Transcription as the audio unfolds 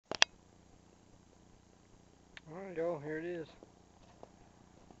Alright y'all, here it is.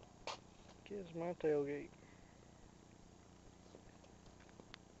 Here's my tailgate.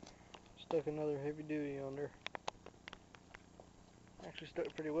 Stuck another heavy duty on there. Actually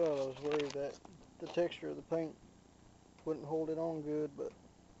stuck pretty well. I was worried that the texture of the paint wouldn't hold it on good, but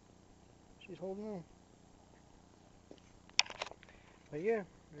she's holding on. But yeah,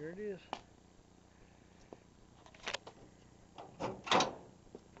 there it is.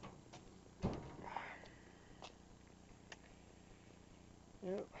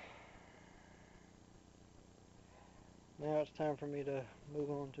 Yep. Now it's time for me to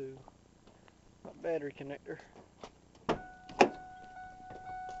move on to my battery connector.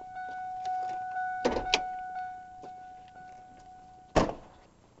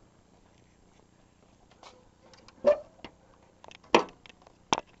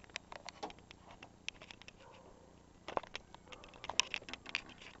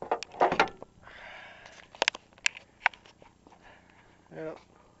 Yep,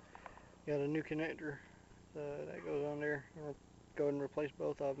 got a new connector that goes on there. I'm gonna go ahead and replace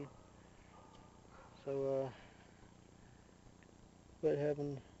both of them. So, quit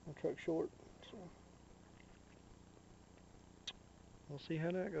having my truck short. So, we'll see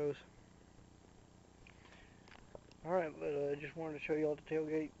how that goes. Alright, but I just wanted to show you all the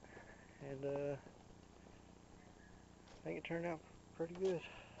tailgate, and I think it turned out pretty good.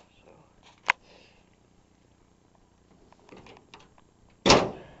 So,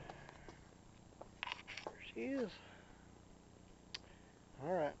 there she is.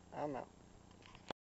 Alright, I'm out.